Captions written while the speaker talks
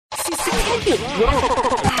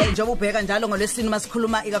Njengoba ubheka njalo ngolwesini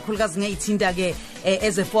masikhuluma ikakhulukazi ngezithinta ke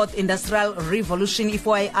as a fourth industrial revolution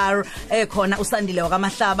i4IR ekhona uSandile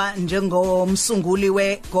wakamahlaba njengomsunguli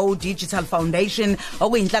we Go Digital Foundation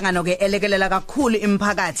okuyinhlangano ke elekelela kakhulu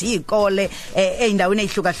imphakathi izikole eindaweni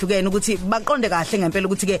ezihlukahlukene ukuthi baqonde kahle ngempela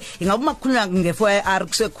ukuthi ke ingabe makukhulunywa nge4IR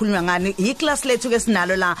kusekhulunywa ngani iclass lethu ke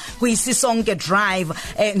sinalo la kuyisisonke drive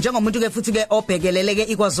njengomuntu ke futhi ke obhekelele ke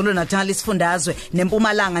iKwaZulu Natal isifundazwe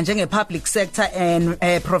neMpumalanga njenge public sector and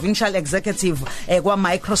provincial executive kwa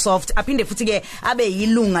Microsoft aphinde futhi ke abe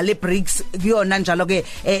yilunga le BRICS kuyona njalo ke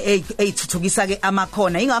eyithuthukisa ke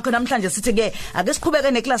amakhona ingakho namhlanje sithi ke ake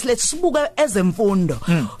siqhubeke neclass lethu sibuke ezemfundo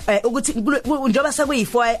ukuthi njoba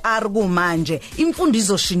sekuyi4IR kumanje imfundo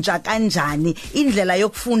izoshintsha kanjani indlela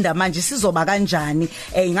yokufunda manje sizoba kanjani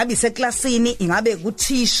ingabe iseclassini ingabe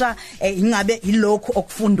kuthisha ingabe ilokho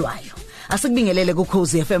okufundwayo asikubingelele ku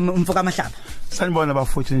Khosi FM umfoka Mahlaba sanibona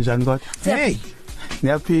bafuthi njani kodwa hey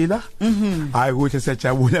niyaphila hayi ukuthi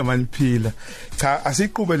siyajabula maniphila cha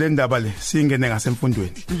asiqhube le ndaba le singene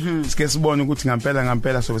ngasemfundweni sike sibone ukuthi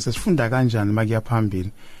ngempela sobe sesifunda kanjani makuya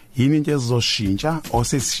phambili yini into ezizoshintsha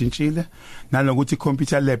osesishintshile nanokuthi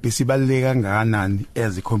computer lab isibaluleke kangakanani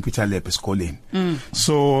as i computer lab esikoleni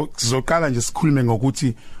so sizoqala nje sikhulume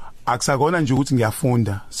ngokuthi akusakona nje ukuthi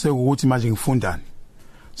ngiyafunda sekuthi manje ngifundani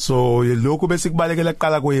so lokho bese kubalekela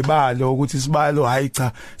kuqala kwezibalo ukuthi isibalo hayi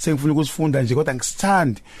cha sengifuna ukusifunda nje kodwa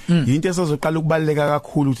ngisithandi into esozoqala ukubaleka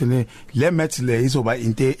kakhulu ukuthi le math le izoba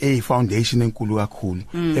into foundation enkulu kakhulu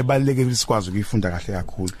ebalekela ukuthi sikwazi ukuyifunda kahle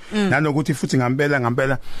kakhulu nanokuthi futhi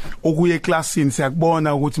ngempela ukuye eclassini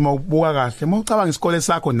siyakubona ukuthi mawubuka kahle mawucabanga isikole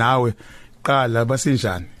sakho nawe qala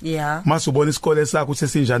basenjani masubona isikole sakho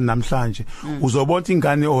sesinjani namhlanje uzobona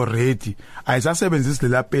ingane already ayisasebenzisi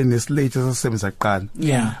lela pen neslate esasebenza kuqala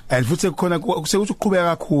and futhi kukhona sekuthi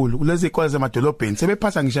uqhubeka kakhulu kulezi ikole zemadolobheni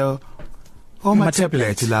sebephatha ngisho oma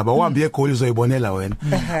tablet laba uhambe egoli uzoyibonela wena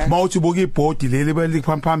mawuthi ubuka iboard leli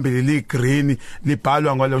beliphambili ligreen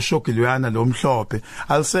libhalwa ngalo shogilwana lo mhlophe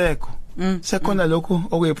alisekho sekhona lokho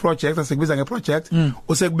okuyi project asekubiza ngeproject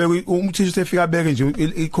usekubeka umthisha usefika beke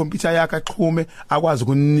nje icomputer yakhe aqhume akwazi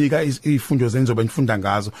ukunika izifundo zenizoba nifunda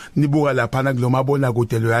ngazo nibuka lapha na kulomabona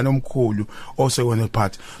kude loyana omkhulu osekone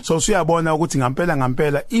part so siyabona ukuthi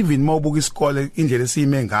ngempela even mawubuka isikole indlela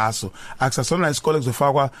esime ngaso akusasona isikole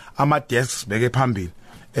kuzofakwa ama desks beke phambili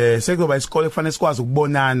sekuzoba isikole kufanele sikwazi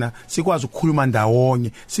ukubonana sikwazi ukukhuluma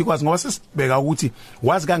ndawonye sikwazi ngoba sesibeka ukuthi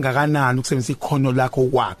wazi kangakanani ukusebenzisa ikhono lakho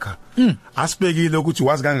kwakha asibekile ukuthi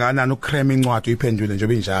wazi kangakanani ukrema incwadi uyiphendule nje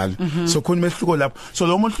benjalo so khona umehluko lapho so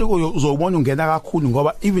lo mehluko uzobona ungena kakhulu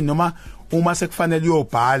ngoba even noma uma sekufanele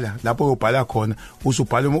uyobhala lapho uyobhala khona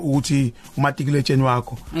usubhala ukuthi umatriculation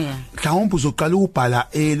wakho mhlawumbe uzoqala ukubhala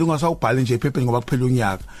lungasawubhala nje ephepheni ngoba kuphela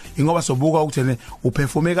unyaka ingoba sobuka ukuthi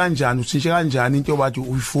uperforme kanjani ushintshe kanjani into yobathi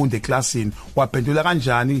uyifunde eclassini waphendula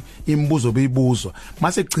kanjani imibuzo beyibuzwa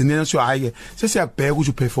mase kugcinene siyo hayi sesiyakubheka ukuthi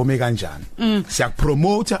uperforme kanjani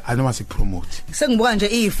siyakupromote anoma sikupromote sengibuka nje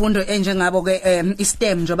izifundo enjengabo ke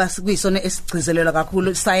iSTEM njoba kuyisona esigcizelelwa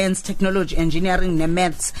kakhulu science technology engineering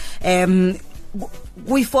nemaths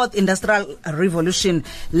kwi4th industrial revolution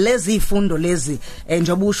lezi ifundo lezi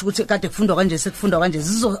njengoba usho ukuthi kade kufundwa kanje sekufundwa kanje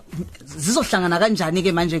zizohlangana kanjani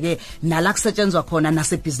ke manje ke nala kusetshenzwa khona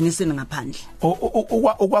nasebusinessini ngaphandle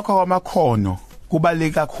ukwakha kwamakhono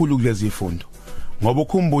kubaleka kakhulu kulezi ifundo ngoba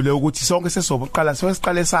ukhumbule ukuthi sonke sesoboqala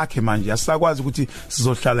sesiqale sakhe manje asisakwazi ukuthi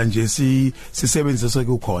sizohlala nje sisebenzise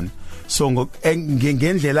kukhona so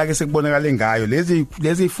ngendlela ke sekubonakala ngayo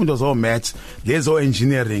lezi ifundo zo maths lezo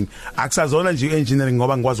engineering akusazona nje engineering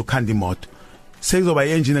ngoba ngikwazi ukukhanda imoto sekuzoba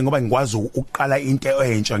engineering ngoba ngikwazi ukuqala into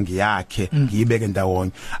entsha ngiyakhe ngiyibeke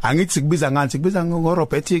ndawonye angithi sikubiza ngani sikubiza ngo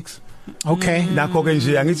robotics okay nakho ke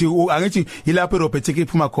nje angithi ilapho robotic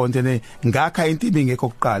iphuma content ngakha into ibingekho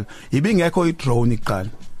kuqala ibingekho idrone iqala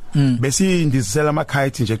bese indizisela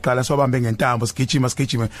amakite nje eqala sobambe ngentambo sigijima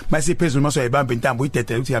masiphezulu masoyibamba intambo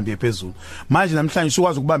uyidedele ukuthi ihambe phezulu manje namhlanje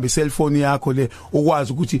usukwazi ukubamba iselfone yakho le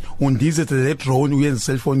ukwazi ukuthi undize le drone uyenze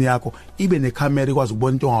iselfone yakho ibe necamera ikwazi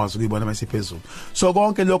ukubona into ongawazi ukuyibona masiphezulu so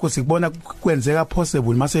konke lokho sikubona kwenzeka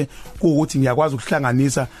possible mase kuukuthi ngiyakwazi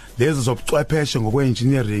ukuhlanganisa lezo zobuchwepheshe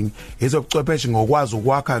ngokwe-engineering ezobuchwepheshe ngokwazi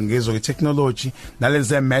ukwakha ngezo technology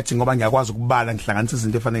nalezi math ngoba ngiyakwazi ukubala ngihlanganisa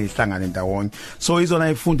izinto efanele ihlangane ndawonye so izona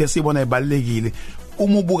ifundo esibona ibalekile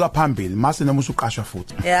uma ubuka phambili mase noma usuqashwa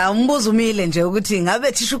futhi umbuzo umile nje ukuthi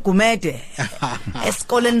ngabe thisha ugumede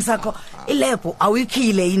esikoleni sakho ilebo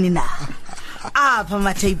awikhile yini na apha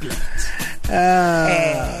ama tablet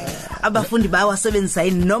abafundi bayawasebenzisa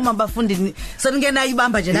yini noma abafundi seningena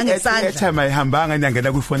ibamba nje nangesandla etime ayihambanga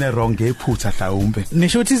ingena kwifone wrong ngephutha mhlawumbe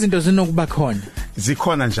nisho ukuthi izinto zinokuba khona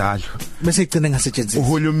zikhona njalo bese igcine ngasetshenziswa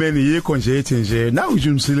uhulumeni yikho nje ethi nje nawu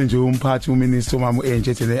ujumsile nje umphathi uminister mama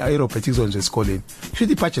enje ethi aerobatic zone nje esikoleni kusho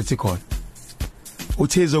ibudget ikhona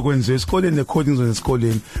uthizo kwenziwe esikoleni necoding zone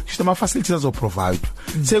esikoleni kusho ama facilities azoprovide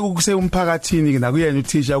sekukuse umphakathini nakuyena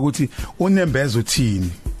uthisha ukuthi unembezo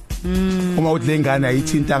uthini uma uthi lengane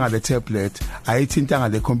ayithintanga le tablet ayithintanga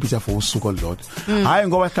le computer for usuku olodwa hayi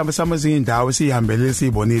ngoba mhlawumbe samazinga indawo sihambele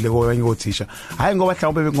sibonile kwabanye othisha hayi ngoba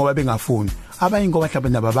mhlawumbe ngoba bengafuni abanye ngoba mhlawumbe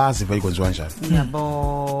nababazi bayikwenziwa kanjani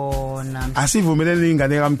ngiyabona asivumelene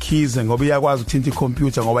ingane kaMkhize ngoba iyakwazi ukuthinta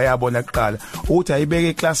icomputer ngoba yabona kuqala ukuthi ayibeke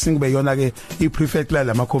eclassini kube yona ke iprefect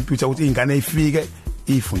la ma computer ukuthi ingane ifike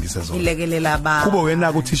ifundise zona ilekelela aba kuba wena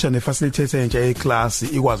ukuthisha nefacilitator entsha eclass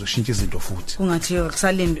ikwazi ukushintsha izinto futhi kungathi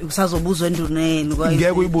kusalindi usazobuzwa enduneni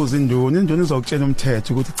ngeke uyibuze induni izokutshela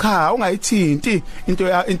umthetho ukuthi cha ungayithinti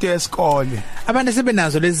into yesikole abantu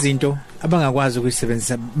sebenazo lezi zinto abangakwazi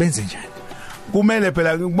ukuyisebenzisa benze njani kumele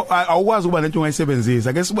phela awukwazi ukuba lento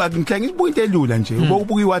ungayisebenzisa ke sibuka ngibuka into elula nje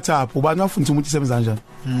ubuka iWhatsApp ubani wafundisa umuntu isebenza kanjani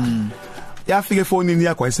yafika efonini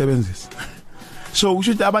yakho ayisebenzisa so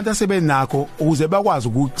kusho ukuthi abantu asebenakho ukuze bakwazi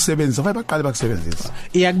ukusebenzisa kufanele baqale bakusebenzisa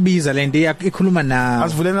iyakubiza lento ikhuluma na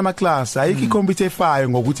asivuleni ama class ayikho icomputer efayo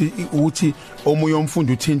ngokuthi omunye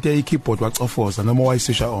umfundi uthinte ikeyboard wacofoza noma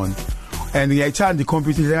wayisisha on and ngiyayithanda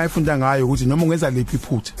icomputer ngayifunda ngayo ukuthi noma ungenza lephi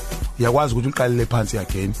iphutha uyakwazi ukuthi uqalele phansi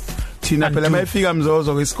again thina phela mayifika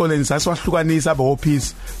mzozo kwesikoleni saswahlukanisa aba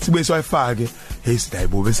office sibe siwayifake hey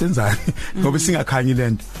sidayibo besenzani ngoba singakhanyi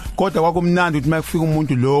lento kodwa kwakumnandi ukuthi mayifika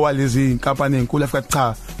umuntu lo walezi inkampani enkulu afika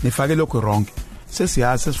cha nifake lokho wrong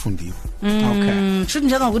sesiyazi sesifundiwe okay should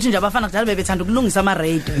njengokuthi nje abafana kudala bebethanda ukulungisa ama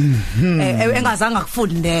radio engazange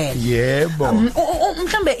akufundele yebo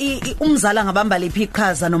mhlambe umzala ngabamba lephi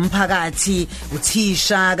iqhaza nomphakathi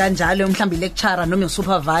uthisha kanjalo mhlambe lecturer noma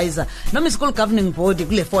usupervisor noma school governing board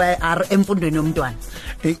kule 4IR emfundweni yomntwana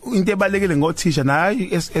into ebalekile ngothisha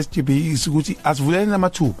nayi SGB ukuthi asivuleni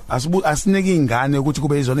amathuba asinike ingane ukuthi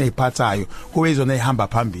kube izona eziphathayo kube izona ezihamba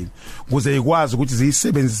phambili ukuze ikwazi ukuthi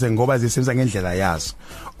ziyisebenzise ngoba zisebenza ngendlela yazo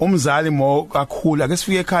umzali mo kakhulu ake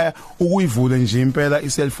sifike ekhaya ukuyivule nje impela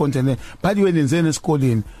iselfone tene phaliwe nenzeni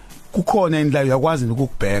esikoleni kukhona indlela yakwazi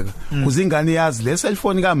ukubheka kuzingane yazi le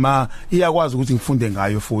cellphone kama iyakwazi ukuthi ngifunde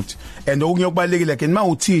ngayo futhi and okuyokubalekile ke nima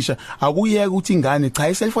uthisha akuyeke ukuthi ingane cha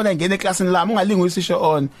iselfone ayingene eclassini lami ungalinga uyisisho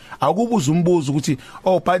on akubuza umbuzo ukuthi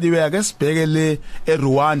oh phaliwe ake sibheke le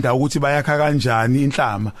eRwanda ukuthi bayakha kanjani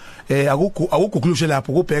inhlama akuguglushe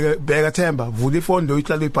lapho kubheka Themba vula iphone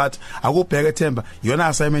uyihlala iphatha akubheka Themba yona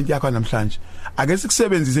assignment yakho namhlanje ake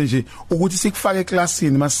sikusebenzise nje ukuthi sikufake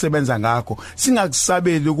eclassini masisebenza ngakho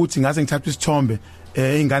singakusabeli ukuthi ngase ngithatha isithombe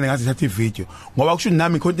ingane ngase ngithatha ivideo ngoba kusho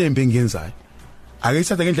nami konke embe ngiyenzayo ake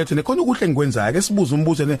sithatha ngendlela thina khona ukuhle ngikwenzayo ake sibuze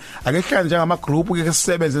umbuzo ne ake sihlala njengama group ke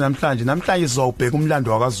sisebenze namhlanje sizobheka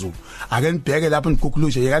umlando wakaZulu ake nibheke lapho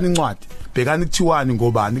niguguluje yekani incwadi bhekani kuthiwani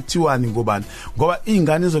ngobani ngoba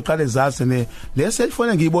izingane zizoqala zazi le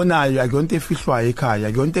cellphone engiyibonayo akuyonto efihlwayo ekhaya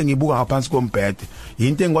akuyonto engibuka ngaphansi kombhede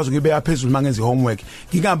into engikwazi ukubeka phezulu mangenza homework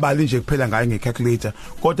ngingabali nje kuphela ngayo ngecalculator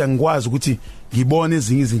kodwa ngikwazi ukuthi ngibone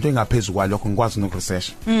ezinye izinto engaphezulu kwalokho ngikwazi nokuresearch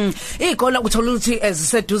izikole uthola ukuthi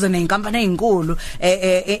eziseduze nenkampani ezinkulu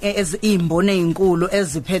ezimbone ezinkulu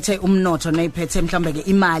eziphethe umnotho neziphethe mhlambe ke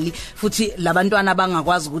imali futhi labantwana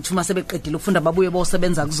bangakwazi ukuthi uma sebeqedile ukufunda babuye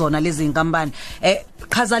bosebenza kuzona lezi inkampani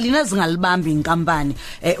khazalina zingalibambi inkampani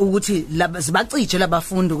ukuthi zibacije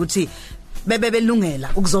labafundi ukuthi bebelungela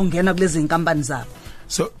ukuzongena kulezi inkampani zabo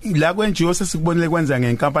so la kwenjiyo sesikubonile kwenza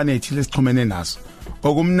ngenkampani ethile sixhumene naso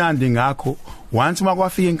okumnandi ngakho once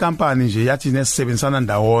makwafika inkampani nje yathi nesebenzisana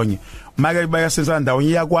ndawonye make bayasebenzisana ndawonye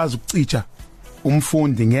iyakwazi ukucicha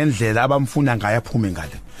umfundi ngendlela abamfuna ngayo aphume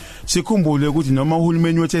ngale sikhumbule ukuthi noma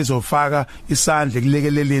uhulumeni wethu ezofaka isandla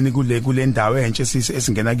kulekeleleni kule ndawo entshe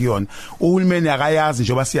esingena kuyona uhulumeni akayazi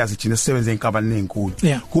njengoba siyazi thina sisebenza enkampani ezinkulu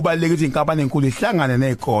kubalulekile ukuthi inkampani ezinkulu ihlangane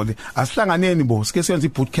nezikole asihlanganeni bo sike senze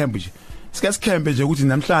iboot camp nje sikesikembe nje ukuthi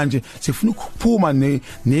namhlanje sifuna ukuphuma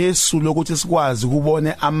nesu lokuthi sikwazi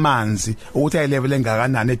ukubone amanzi ukuthi ay level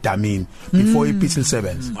engakanani edamini before ipitil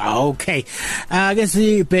sebenza okay ake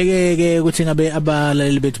sibheke ukuthi ngabe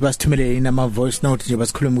abalaleli bethu basithumele inama voice note nje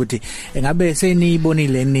basikhuluma ukuthi ngabe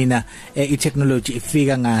seniyibonile nina i-technology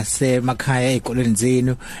ifika ngasemakhaya ezikoleni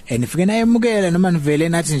zenu nifike nayemukela noma nivele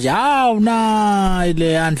nathi nje hawu na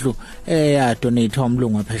ile andlu ya donate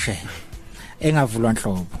umlungu waphesheya engavulwa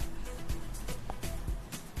nhlobo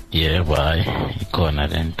yebo hayi ikhona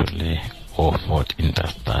lento le Fort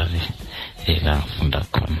Industrial la ngifunda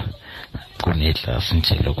khona kuneclass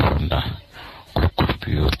nje lokufunda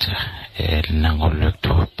ku-computer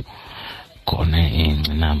nango-laptop khona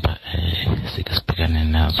ingcinamba sikesibhekane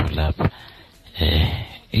nazo lapha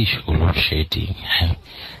issue shading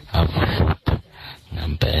avuhlupha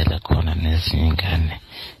ngempela khona nezinye ingane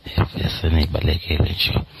esenebalekele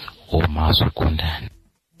nje uma sokundana.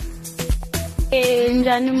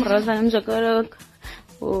 Njani Mroza Mzokolo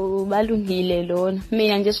ubalungile lona.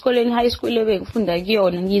 Mina nje esikoleni high school ebengifunda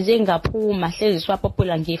kuyona ngize ngaphuma hlezi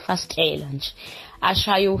swapopula ngifastela nje.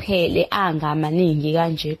 Ashaya uhele angamaningi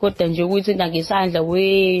kanje kodwa nje ukuthi ngisandla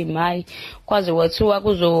we my kwaze wathiwa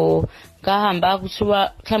kuzo ngahamba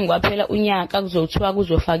kuthiwa mhlawumbe kwaphela unyaka kuzothiwa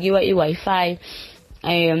kuzofakiwa iWi-Fi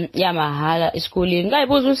yamahala esikoleni.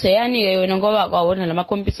 Ngayibuza useyani ke yona ngoba kwawona lama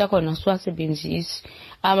computer khona siwasebenzisi.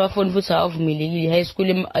 Amafoni futhi awavumelekile high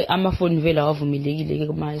school amafoni vele awavumelekile ke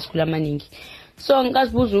kuma high school amaningi. So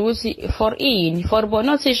ngikazibuza ukuthi for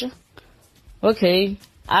bona thisha. Okay.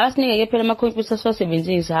 Asinike ke phela ama computer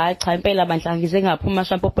siwasebenzisa hayi cha impela bandla ngize ngaphuma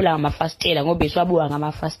shampopula ngamafastela ngoba esiwabuka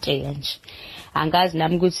ngamafastela nje. Angazi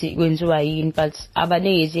nami ukuthi kwenziwa yini but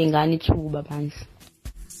abanikezi ingane ithuba bandla.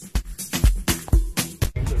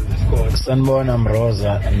 Sanibona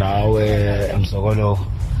Mroza nawe Mzokolo.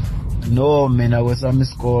 No mina kwesami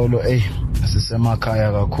isikolo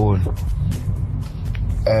sisemakhaya kakhulu.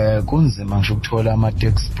 Kunzima ngisho ukuthola ama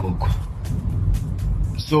textbook.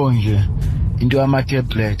 So nje into yama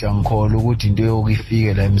tablet angikholwa ukuthi into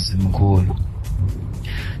yokufike la emzimkhulu.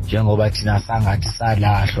 Njengoba thina sangathi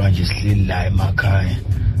salahlwa nje sihleli la emakhaya.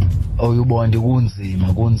 Uyubona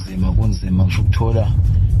kunzima ngisho ukuthola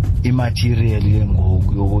imaterial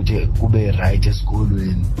yengoku yokuthi kube right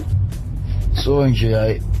esikolweni. So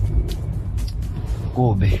nje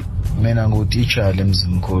kube mina ngutitsha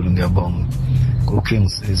lemzimkhulu ngiyabonga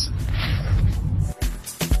kuKingsiza.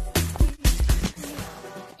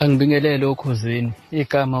 Angibingelele okhuzini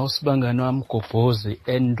igama usibangani wami Gobhozi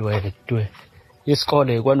Endwedwe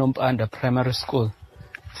isikole kwaNompanda Primary School.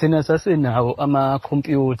 Thina sasinawo ama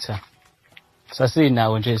computer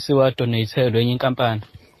sasinawo nje siwa donateelwe enye inkampani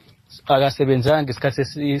akasebenzanga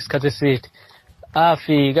isikhathi eside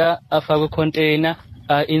afika afaka container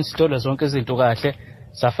install zonke izinto kahle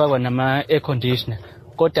safakwa nama air conditioner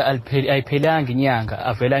kodwa ayiphelanga inyanga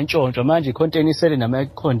avela ntshontsho manje icontainer isele nama air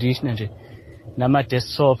conditioner nje nama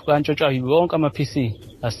desktop kantshontsha yonke ama PC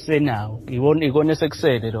asisenawo ikona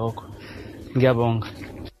sekusele lokho. Ngiyabonga.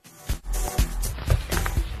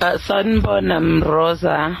 Sanibona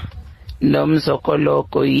Mroza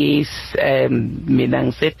nomzokoloko yes mina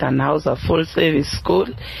ngiseDanhauser Full Service School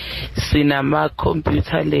sinama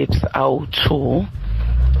computer labs awu2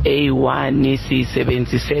 A1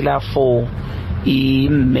 sisebenzisela for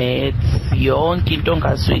i-maths yonke into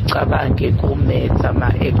ongasuyicabange ku-maths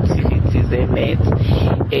ama-activities e-maths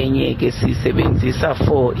enye ke sisebenzisa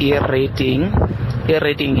for i-reading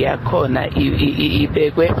yakhona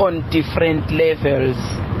ibekwe on different levels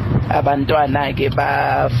abantwana ke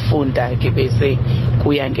bafunda ke bese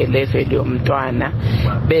kuya ngelevel yomntwana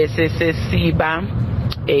bese sesiba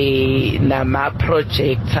nama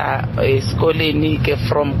projector esikoleni ke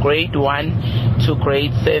from grade 1 to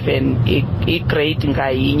grade 7 i-grade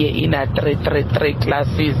ngayinye ina 3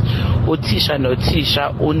 classes uthisha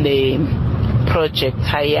nothisha une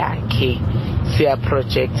projector yakhe siya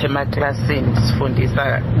project emaklasini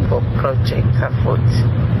sifundisa ngoprojector futhi.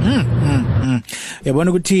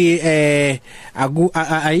 Yabona ukuthi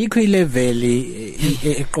ayikho ilevel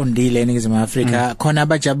eqondile eNingizimu Afrika khona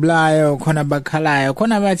abajabulayo khona abakhalayo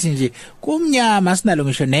khona abathi nje kumnyama sinalo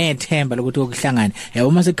ngisho nethemba lokuthi okuhlangana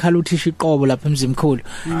yabo mase khala uthisha iqobo lapha emzimkhulu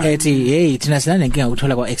ethi hey thina sinale nkinga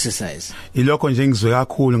ukuthola kwa exercise ilokho nje ngizwe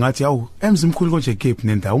kakhulu ngathi yawu emzimkhulu konje Cape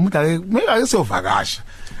nendawo umuntu ake siyovakasha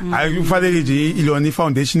ayikufanele nje ilona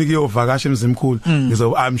ifoundation kuyovakasha emzimkhulu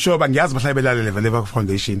I'm sure bangiyazi bahlala belale level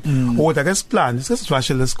foundation kodwa ke siplan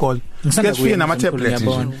sesivashele lesikole sesifike nama tablet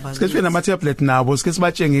sesifike nama tablet nabo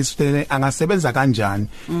sesibatshengisa ukuthi angasebenza kanjani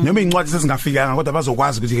noma incwadi sezingafikanga kodwa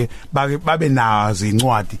bazokwazi ukuthi ke babe nazo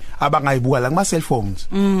incwadi abangayibuka la kuma cellphones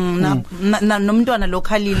nomntwana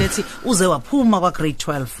lokhalile ethi uze waphuma kwa grade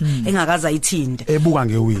 12 engakaza ayithinde ebuka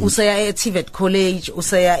ngewini useya eTVET College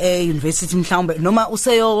useya euniversity mhlawumbe noma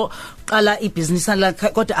useyo qala ibusiness lakhe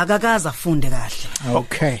kodwa akakaza afunde kahle.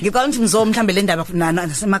 Okay. Ngicela ukuthi mzo mhlambe le ndaba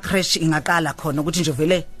nasema crash ingaqala khona ukuthi nje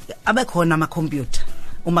vele abe khona ama computer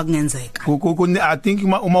uma kungenzeka. I think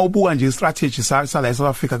uma ubuka nje strategy sala eSouth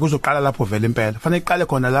Africa kuzoqala lapho vele impela. Fanele iqale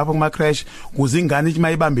khona lapho kuma crash kuze ingane ithi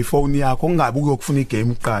mayibamba ifone yakho ungabuki ukufuna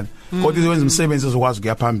igame uqala. Kodwa izowenza umsebenzi ozokwazi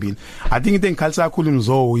ukuya phambili. I think into engikhalisa kakhulu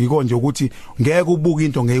mzo yiko nje ukuthi ngeke ubuke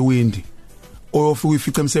into ngewindi. oyofika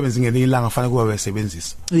uyifica emsebenzi ngelinye ilanga fanele kuba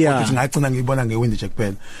wesebenzisa ukuthi ngayigcina ngiyibona ngewindi nje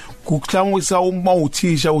kuphela kuhlangwisa uma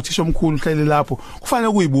uthisha omkhulu uhlele lapho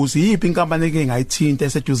kufanele kuyibuza yipi inkampani eke ngayithinta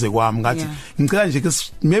eseduze kwami ngathi ngicela nje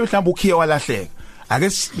maybe mhlawumbe ukhiye walahleka ake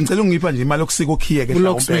ngicela ungipha nje imali yokusika ukhiye ke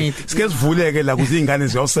mhlawumbe sike sivuleke la kuze izingane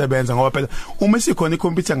ziyosebenza ngoba phela uma sikhona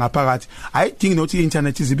icomputer ngaphakathi ayidingi nokuthi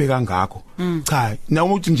i-internet izibe kangakho cha na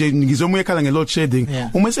ukuthi nje ngizomuye ekhala nge load shedding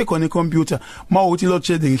uma sikhona icomputer mawuthi load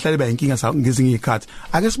shedding ihlale ba inkinga ngezinye izikhathi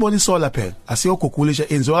ake sibone isolar phela asiyogugulisha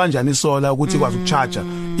enziwa kanjani isolar ukuthi ikwazi ukucharger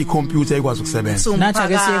icomputer ikwazi ukusebenza nathi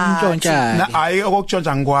ake siyemntshontsha na hayi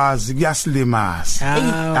okutshontsha ngikwazi kuyasilimaza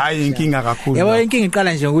hayi inkinga kakhulu yabo inkinga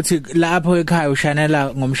iqala nje ukuthi lapho ekhaya ushana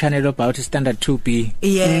ngomshanelo about standard 2B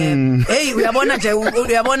hey uyabona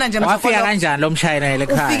nje wafika kanjani lo mshayeli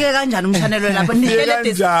ekhaya ufike kanjani umshanelo lapho nihlele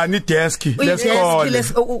kanjani desk lesikole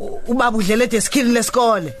ubaba udlele deskini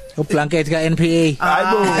lesikole ublanket ka NPA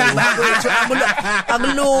hayibo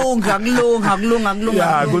akulunga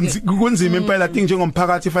ya kunzima impela think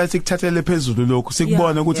njengomphakathi fanele sikuthathele phezulu lokho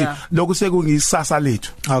sikubone ukuthi lokho sekungiyisasa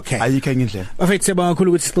lethu ayikho enye indlela bafethu sibonga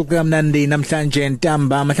kakhulu ukuthi sixoxe kamnandi namhlanje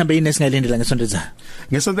ntamba mhlawumbe yini esingalindela ngesonto ezayo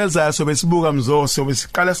ngesonto ezayo sobe sibuka mzozo sobe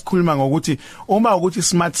siqala sikhuluma ngokuthi uma ukuthi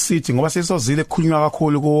smart city ngoba sesizozile ukukhulunywa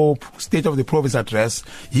kakhulu ku state of the province address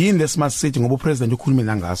yini le smart city ngoba upresident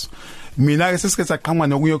ukhulumela ngaso mina ke sesikhetha qhamuka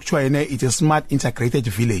nokuyokuthiwa yena it's a smart integrated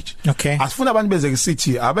village asifuna abantu beze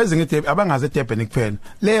city abeze abangaze Durban kuphela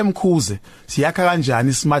le emkhuze siyakha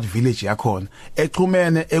kanjani smart village yakhona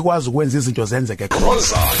exhumene ekwazi ukwenza izinto zenzeke khona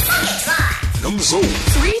nomzo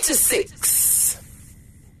 3 to 6